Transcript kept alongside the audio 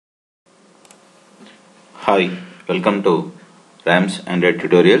Hi, welcome to RAMS Android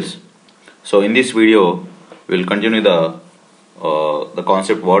tutorials. So in this video, we'll continue the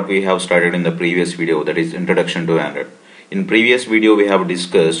concept what we have started in the previous video, that is introduction to Android. In previous video, we have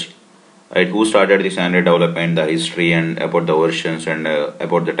discussed who started this Android development, the history, and about the versions and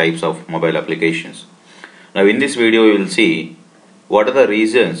about the types of mobile applications. Now in this video, we will see what are the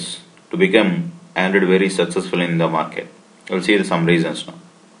reasons to become Android very successful in the market. We'll see some reasons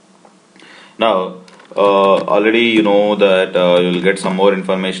now. Already you know that you will get some more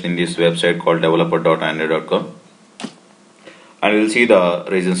information in this website called developer.android.com, and we'll see the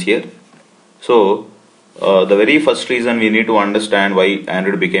reasons here. So the very first reason we need to understand why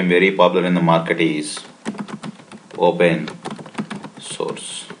Android became very popular in the market is open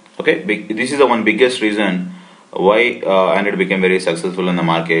source. Okay, this is the one biggest reason why Android became very successful in the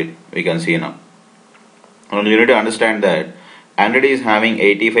market. We can see now. And you need to understand that Android is having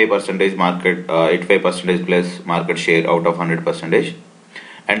 85% market, 85% plus market share out of 100%,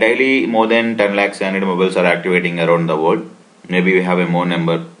 and daily more than 10 lakhs Android mobiles are activating around the world. Maybe we have a more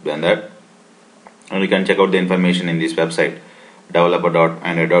number than that, and you can check out the information in this website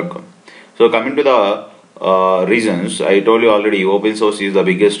developer.android.com. So coming to the reasons, I told you already, open source is the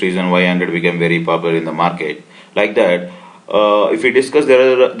biggest reason why Android became very popular in the market. Like that, if we discuss,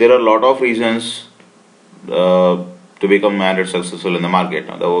 there are a lot of reasons to become Android successful in the market.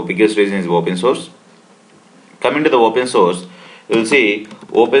 Now, the biggest reason is open source. Coming to the open source, you will see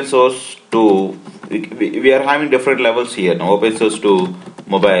open source to, we are having different levels here. Now, open source to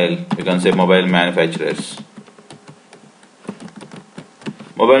mobile, you can say mobile manufacturers.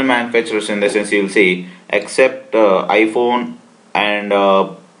 Mobile manufacturers, in the sense, you will see, except iPhone and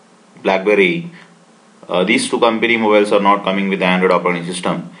BlackBerry, these two company mobiles are not coming with the Android operating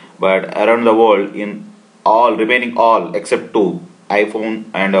system. But around the world, in remaining all except two, iPhone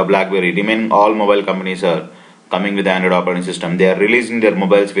and BlackBerry, remaining all mobile companies are coming with the Android operating system. They are releasing their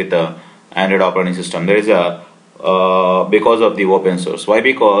mobiles with the Android operating system. There is a because of the open source. Why?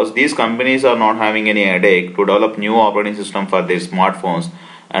 Because these companies are not having any headache to develop new operating system for their smartphones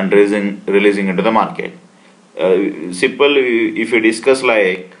and releasing into the market. Simple, if you discuss,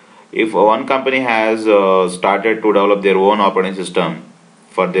 like if one company has started to develop their own operating system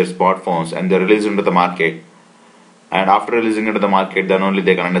for their smartphones and they release into the market, and after releasing into the market, then only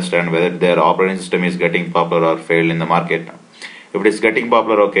they can understand whether their operating system is getting popular or failed in the market. If it is getting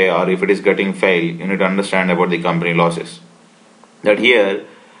popular, okay, or if it is getting failed, you need to understand about the company losses. That here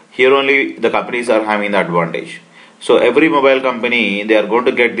only the companies are having the advantage. So every mobile company, they are going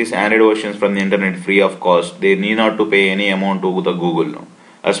to get these Android versions from the internet free of cost. They need not to pay any amount to the Google. No?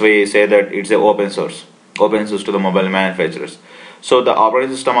 That's why I say that it's a open source to the mobile manufacturers. So the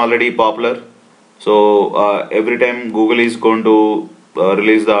operating system already popular. So every time Google is going to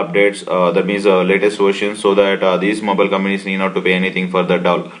release the updates, that means the latest version, so that these mobile companies need not to pay anything for the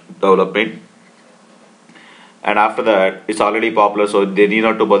development. And after that, it's already popular, so they need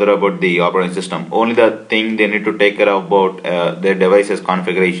not to bother about the operating system. Only the thing they need to take care of about their device's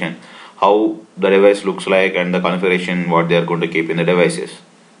configuration, how the device looks like, and the configuration what they are going to keep in the devices.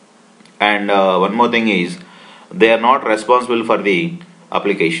 And one more thing is, they are not responsible for the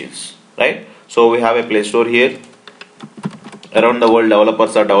applications, right? So we have a Play Store here. Around the world,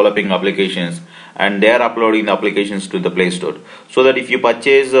 developers are developing applications and they are uploading the applications to the Play Store. So that if you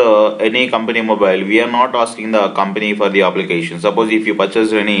purchase any company mobile, we are not asking the company for the application. Suppose if you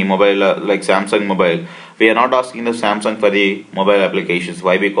purchase any mobile like Samsung mobile, we are not asking the Samsung for the mobile applications.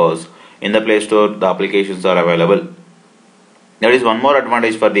 Why? Because in the Play Store, the applications are available. There is one more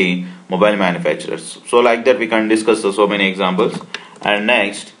advantage for the mobile manufacturers. So like that, we can discuss so many examples. And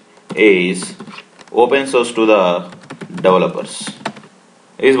next is open source to the developers.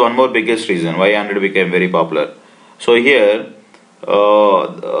 Is one more biggest reason why Android became very popular. So here,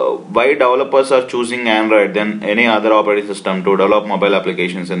 why developers are choosing Android than any other operating system to develop mobile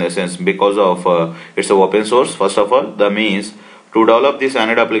applications, in the sense because of it's a open source. First of all, that means to develop these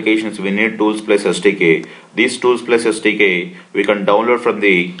Android applications, we need tools plus SDK. These tools plus SDK we can download from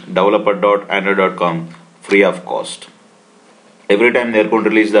the developer.android.com free of cost. Every time they are going to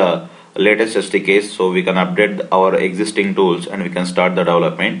release the latest SDKs, so we can update our existing tools and we can start the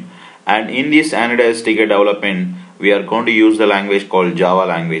development. And in this Android SDK development, we are going to use the language called Java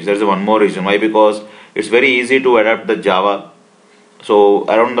language. There's one more reason. Why? Because it's very easy to adapt the Java. So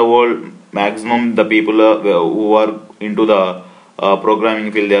around the world, maximum the people who are into the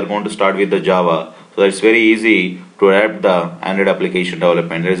programming field, they are going to start with the Java. So it's very easy to adapt the Android application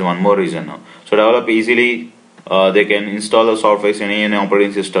development. There is one more reason now. So develop easily, they can install the software in any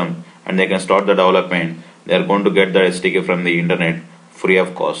operating system and they can start the development. They are going to get the SDK from the internet free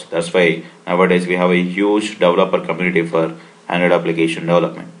of cost. That's why nowadays we have a huge developer community for Android application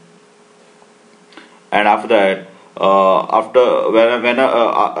development. And after that,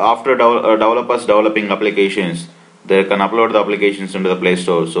 after developers developing applications, they can upload the applications into the Play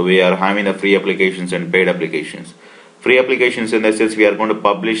Store. So we are having the free applications and paid applications. Free applications in the sense we are going to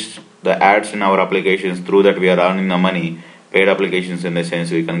publish the ads in our applications, through that we are earning the money. Paid applications in the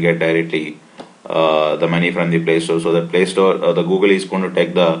sense we can get directly the money from the Play Store. So the Play Store, the Google is going to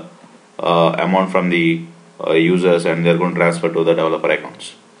take the amount from the users, and they are going to transfer to the developer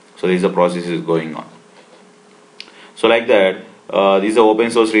accounts. So this is the process is going on. So like that, this is the open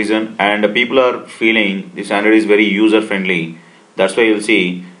source reason, and people are feeling this Android is very user friendly. That's why you'll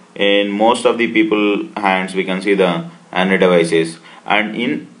see in most of the people hands we can see the Android devices. And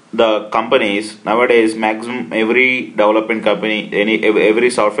in the companies nowadays, maximum every development company, every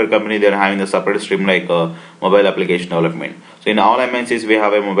software company, they're having a separate stream like mobile application development. So in all MNCs we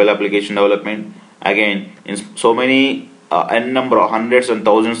have a mobile application development. Again, in so many n number of hundreds and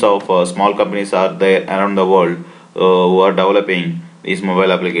thousands of small companies are there around the world who are developing these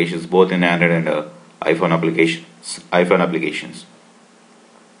mobile applications, both in Android and iPhone applications.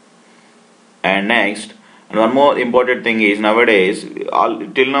 And next, and one more important thing is nowadays,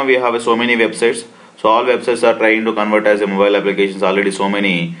 till now we have so many websites. So all websites are trying to convert as a mobile applications. Already so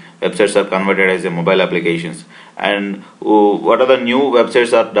many websites are converted as a mobile applications. And what are the new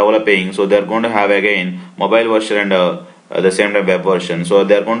websites are developing? So they are going to have again mobile version and the same time web version. So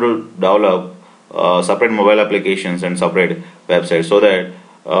they are going to develop separate mobile applications and separate websites, so that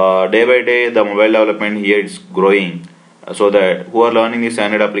day by day the mobile development here is growing. So that who are learning this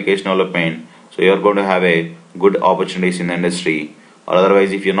Android application development, so you are going to have a good opportunities in the industry. Or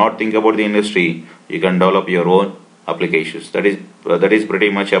otherwise, if you not think about the industry, you can develop your own applications. That is pretty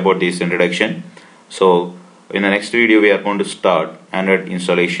much about this introduction. So in the next video we are going to start Android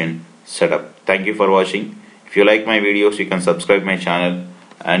installation setup. Thank you for watching. If you like my videos, you can subscribe my channel,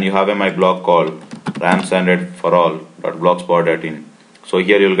 and you have my blog called ramsandroidforall.blogspot.in. So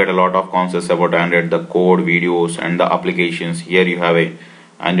here you will get a lot of concepts about Android, the code, videos, and the applications. Here you have a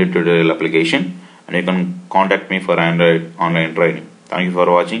Android tutorial application, and you can contact me for Android online training. Thank you for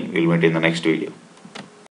watching. We'll meet in the next video.